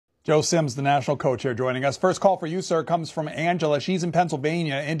Joe Sims, the national co-chair, joining us. First call for you, sir, comes from Angela. She's in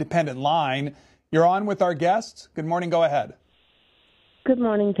Pennsylvania, independent line. You're on with our guests. Good morning. Go ahead. Good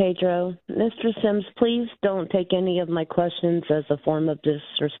morning, Pedro. Mr. Sims, please don't take any of my questions as a form of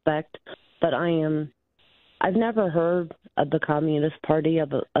disrespect, but I've never heard of the Communist Party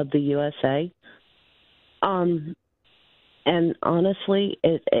of the USA. And honestly,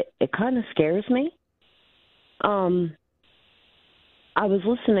 it kind of scares me. I was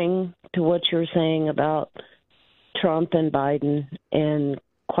listening to what you were saying about Trump and Biden, and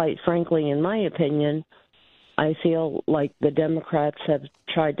quite frankly, in my opinion, I feel like the Democrats have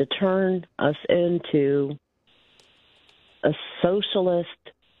tried to turn us into a socialist,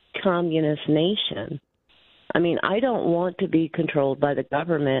 communist nation. I mean, I don't want to be controlled by the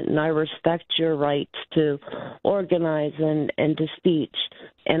government, and I respect your rights to organize and to speech,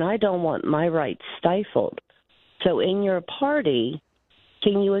 and I don't want my rights stifled. So in your party,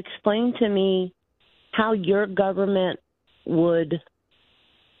 can you explain to me how your government would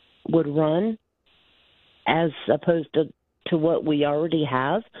run as opposed to what we already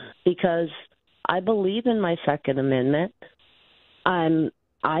have? Because I believe in my Second Amendment. I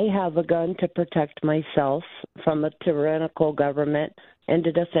have a gun to protect myself from a tyrannical government and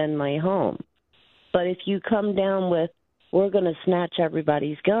to defend my home. But if you come down with, we're going to snatch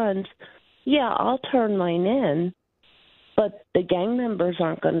everybody's guns, yeah, I'll turn mine in, but the gang members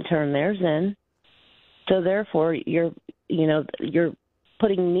aren't going to turn theirs in. So therefore, you're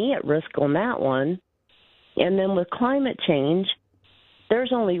putting me at risk on that one. And then with climate change,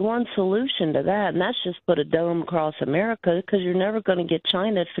 there's only one solution to that, and that's just put a dome across America, because you're never going to get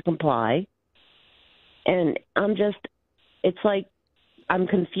China to comply. And it's like I'm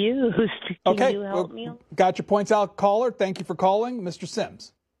confused. Can you help me? Got your points out, caller. Thank you for calling. Mr.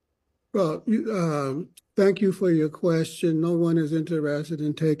 Sims. Well, thank you for your question. No one is interested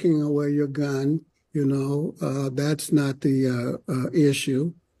in taking away your gun. That's not the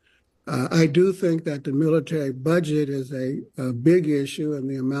issue. I do think that the military budget is a big issue, and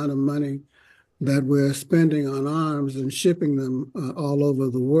the amount of money that we're spending on arms and shipping them all over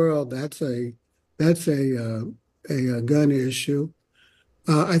the world, that's a gun issue.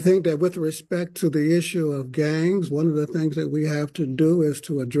 I think that with respect to the issue of gangs, one of the things that we have to do is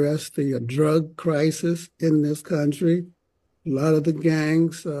to address the drug crisis in this country. A lot of the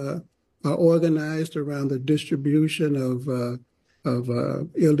gangs are organized around the distribution of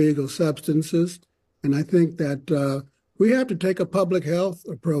illegal substances. And I think that we have to take a public health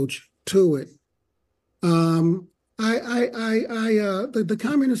approach to it. The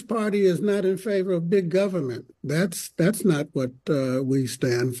Communist Party is not in favor of big government. That's not what we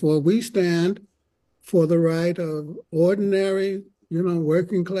stand for. We stand for the right of ordinary,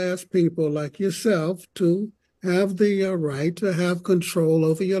 working class people like yourself to have the right to have control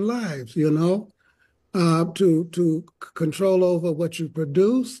over your lives, to control over what you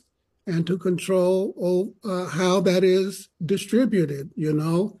produce and to control how that is distributed,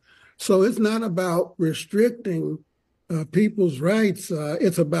 So it's not about restricting people's rights.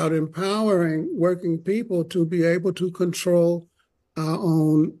 It's about empowering working people to be able to control our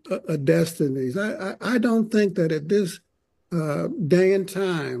own destinies. I don't think that at this day and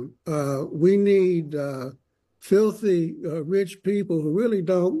time, we need filthy, rich people who really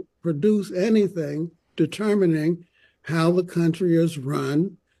don't produce anything determining how the country is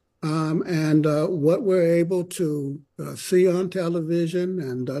run and what we're able to see on television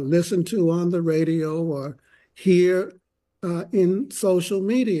and listen to on the radio or hear in social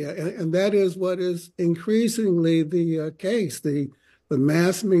media. And that is what is increasingly the case. The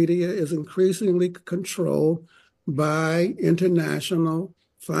mass media is increasingly controlled by international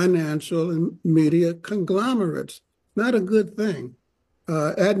financial and media conglomerates. Not a good thing.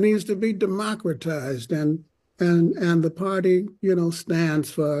 That needs to be democratized, and the party,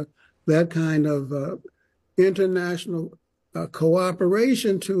 stands for that kind of international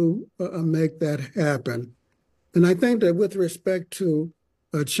cooperation to make that happen. And I think that with respect to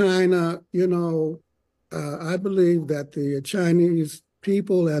China, I believe that the Chinese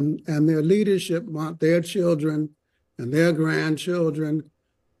people and their leadership want their children and their grandchildren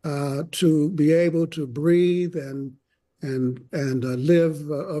to be able to breathe and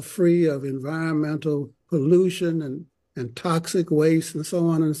live free of environmental pollution and toxic waste and so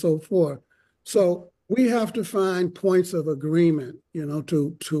on and so forth. So we have to find points of agreement,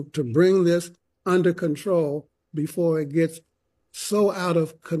 to bring this under control before it gets so out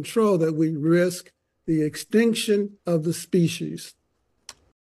of control that we risk the extinction of the species.